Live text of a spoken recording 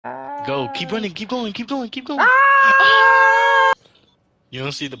Go. Keep running. Keep going. Keep going. Keep going. Ah! You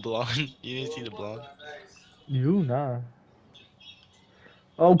don't see the blonde? You didn't see the blonde? You nah.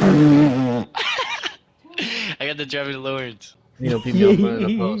 Oh. I got the Trevor Lawrence. You know, people up front of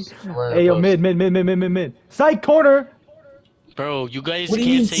the post. Hey, yo, mid. Side corner. Bro, you guys What do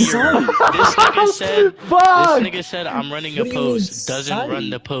you can't mean, say you're. sight? This nigga said. Fuck! This nigga said I'm running a What do you mean, post. Doesn't run sight?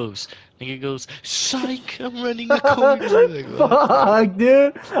 the post. Nigga goes, psych. I'm running a corner. Like, Fuck,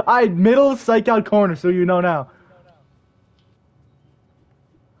 dude. I middle psych out corner, so you know now.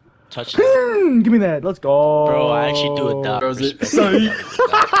 Touchdown. Give me that. Let's go. Bro, I actually do a dot. Bro, is it Yo,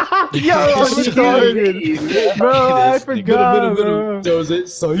 I'm retarded. Bro, I This nigga. forgot, bro. So is it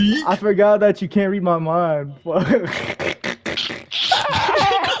sight? I forgot that you can't read my mind. Fuck.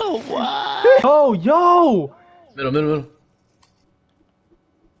 What? Oh, yo! Middle.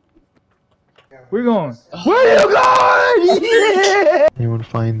 We're going. Where you going? Yeah! Anyone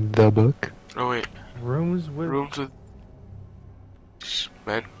find the book? Oh wait, Rooms with. rooms with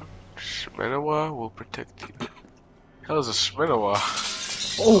shemnowah will protect you. Hell is a shemnowah?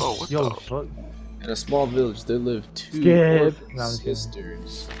 Oh, what yo, the? fuck. In a small village, there lived two Skip. orphan No, I'm kidding.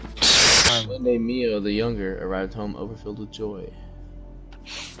 sisters. One named Mio, the younger, arrived home overfilled with joy.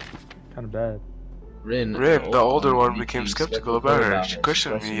 Kind of bad. Rin, the older one, became skeptical about her. She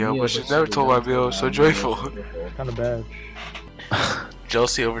questioned Mio, but she never told why Mio was so joyful. Kind of bad.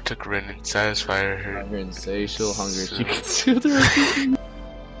 Jealousy overtook Rin and satisfied her. Her insatiable hunger, she consumed the rest of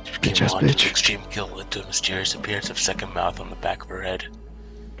She became Bitch. haunted to extreme guilt led to a mysterious appearance of a second mouth on the back of her head.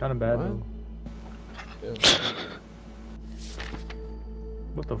 Kind of bad. What? Though.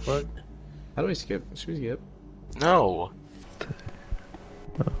 What the fuck? How do we skip? Should we skip? No!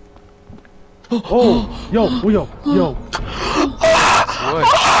 Oh, yo. What?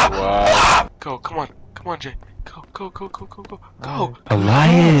 Wow. Go, come on, Jay. Go. Alright. I'm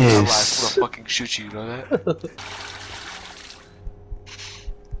Elias! gonna fucking shoot you, you know that?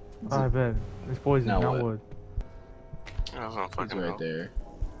 I bet. It's poison. Now Now what? what? I don't know, It's fucking right know. there.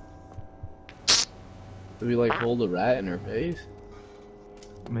 Do we like hold a rat in her face?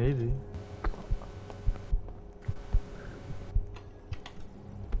 Maybe.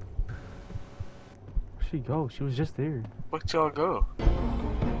 Where'd she go? She was just there. Where'd y'all go?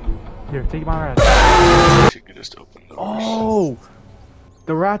 Here, take my rat. She could just open doors. Oh!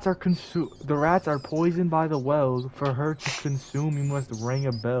 The rats are poisoned by the wells. For her to consume, you must ring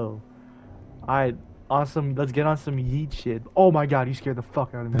a bell. Alright, awesome. Let's get on some yeet shit. Oh my god, you scared the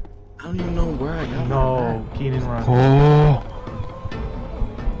fuck out of me. I don't even know where I got No, Keenan run. Oh!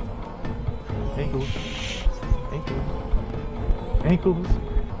 Ankles.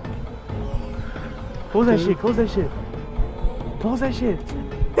 Close that shit.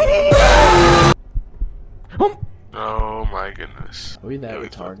 Oh my goodness. Are we that Yeah, we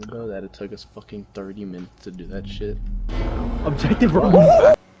retarded fucked up. though that it took us fucking 30 minutes to do that shit? Objective wrong.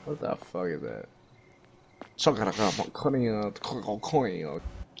 What the fuck is that? So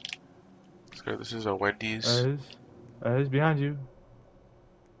this is a Wendy's. It's behind you.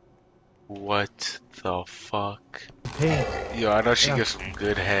 What the fuck? Pink. Yo, I know she Yeah. gives some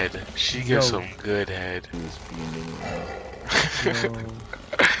good head. She gives Yo. some good head. Who's beaming Yo.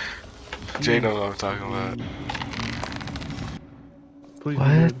 Jay knows what I'm talking about. Please be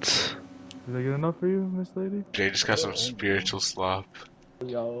good. What? Is that good enough for you, Miss Lady? Jay just got some spiritual slop.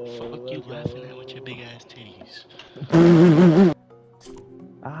 Yo. Fuck you laughing at with your big ass titties.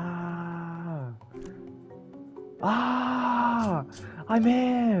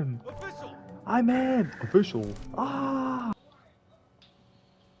 I'm in. Official.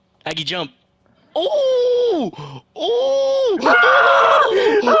 Aggy jump. Oh!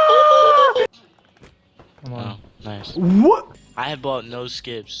 Come on. Oh, nice. What? I have bought no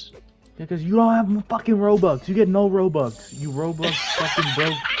skips. Yeah, cause you don't have fucking Robux. You get no Robux. You Robux fucking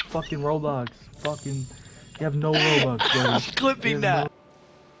broke fucking Roblox. Fucking, you have no Robux, I'm buddy. clipping You that. have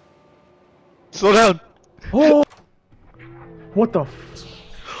Slow down! Oh! What the f-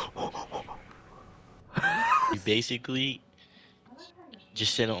 You basically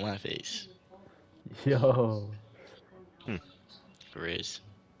just sit on my face. Yo. Riz.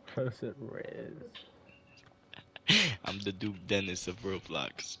 How's it Riz? I'm the Duke Dennis of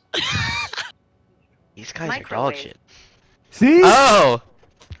Roblox. These guys are dog Microwave. shit. See? Oh!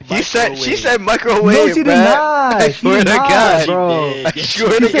 She said microwave, No, she did bruh. not. I She swear did to not, God. bro. She I did.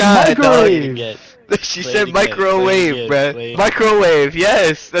 swear She to said God, microwave. Again. She Play said it again, play it microwave, again, bruh. play it. Microwave,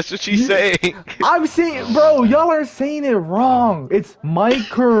 yes, that's what she's saying. I'm saying, bro, y'all are saying it wrong. It's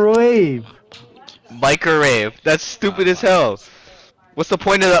microwave. Microwave. That's stupid as hell. What's the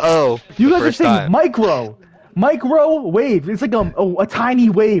point of the O? You the guys are first saying time? micro. Microwave. It's like a tiny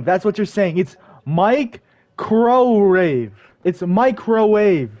wave. That's what you're saying. It's microwave. It's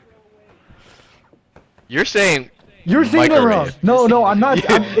microwave. You're saying You're saying it wrong. microwave. No, I'm not.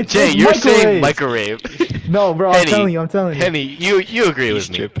 It's Jay, like you're saying microwave. microwave. No, bro, I'm telling you. Henny, you agree He's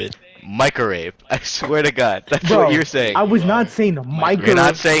with me. tripping. Microwave. I swear to God, that's Bro, what you're saying. I was not saying microwave. You're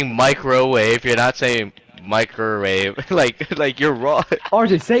not saying microwave. You're not saying microwave. like you're wrong.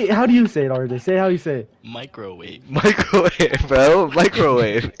 RJ, say how do you say it, RJ? Say how you say it. Microwave. Microwave, bro.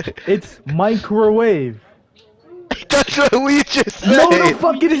 Microwave. It's microwave. That's what we just said. No, the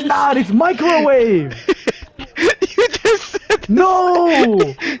fuck it is not. It's microwave. You just said. No.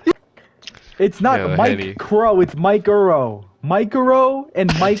 It's not Yo, Henny. micro. It's micro. Micro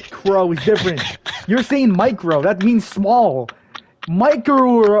and micro is different. You're saying micro. That means small.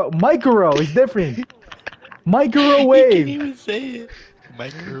 Micro is different. You can't Microwave. even say it.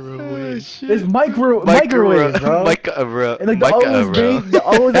 Microwave. It's microwave, bro. Microwave. And like the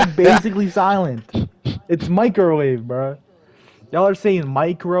O is like basically silent. It's microwave, bro. Y'all are saying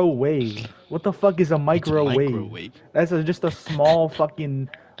microwave. What the fuck is a microwave? Microwave. That's just a small fucking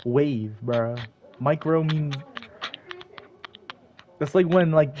wave, bro. Micro means. That's like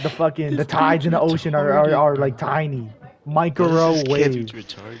when like the tides in the ocean are like tiny. Microwave.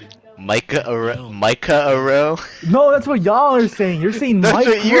 Retarded. Micro. No, that's what y'all are saying. You're saying That's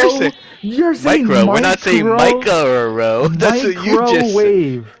micro. what you're saying. You're saying Micro. We're not saying micro. That's what you just said.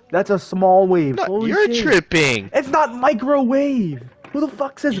 Microwave. That's a small wave. No, Holy you're shit. tripping. It's not microwave. Who the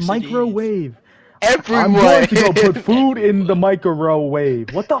fuck says Yes, it microwave? Everyone. I'm going to go put food in the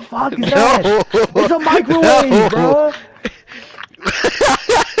microwave. What the fuck is that? No. It's a microwave, No. bro.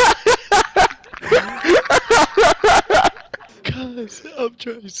 Cuz I'm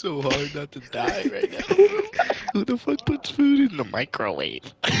trying so hard not to die right now. Who the fuck puts food in the microwave?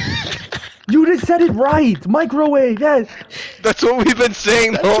 You just said it right. Microwave. Yes. That's what we've been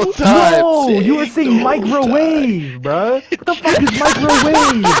saying the whole time. No, you were saying the whole microwave, bro. What the fuck is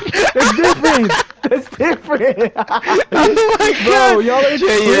microwave? That's different. That's different. Oh my Bro, God. y'all are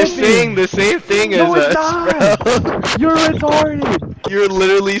Jay, you're tripping. saying the same thing No, as it's us, not. bro. You're retarded. You're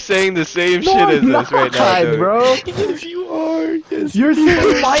literally saying the same No, shit as I'm us right now, not, dude. bro. Yes, you are. Yes, You're you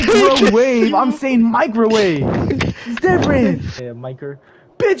saying are. microwave. I'm saying microwave. It's different. Yeah, micro.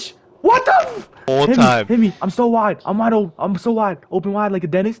 Bitch, what the? Whole Hit time. me, hit me. I'm so wide. I'm so wide. Open wide like a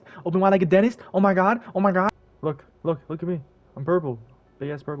dentist. Open wide like a dentist. Oh my god. Oh my god. Look at me. I'm purple. Big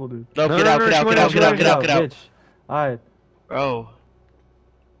ass purple dude. No, get out. Bitch. Alright. Bro.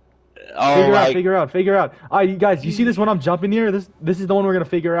 Figure out. Alright, you guys, you see this one I'm jumping here? This is the one we're gonna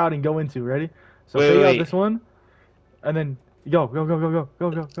figure out and go into. Ready? So figure out this one. And then go.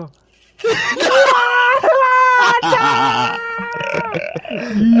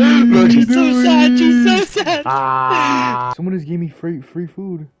 Bro, she's so sad. She's so sad. Someone just gave me free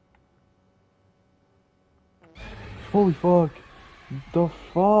food. Holy fuck. The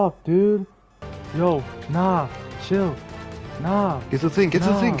fuck, dude? Yo, nah, chill. Nah. Get the thing, get the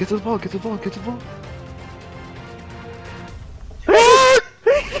Nah. thing, get the ball, get the ball.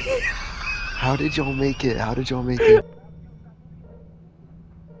 How did y'all make it?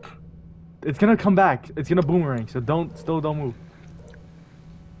 It's gonna come back. It's gonna boomerang, so don't move.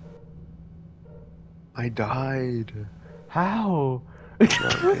 I died. How?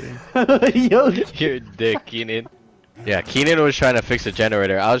 Okay. Yo, You're a dick, Keenan. Yeah, Keenan was trying to fix the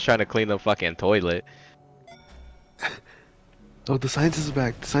generator. I was trying to clean the fucking toilet. Oh, the science is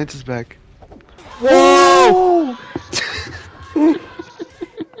back. whoa!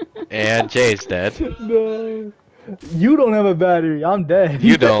 And Jay's dead. No. You don't have a battery. I'm dead.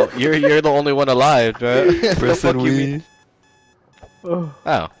 You don't. You're the only one alive, bro. What the Press fuck and you we. mean? Oh.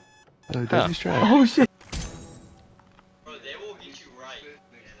 Oh. Don't try. Oh shit. Bro, they will get you right.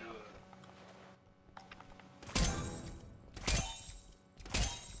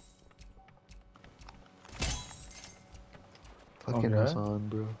 Fucking Okay. Hassan,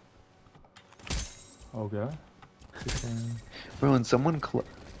 bro. Okay. Bro, and someone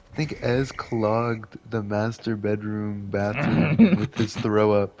I think Ez clogged the master bedroom bathroom with his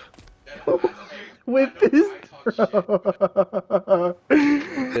throw up. With this.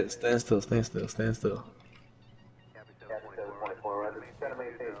 Stand still.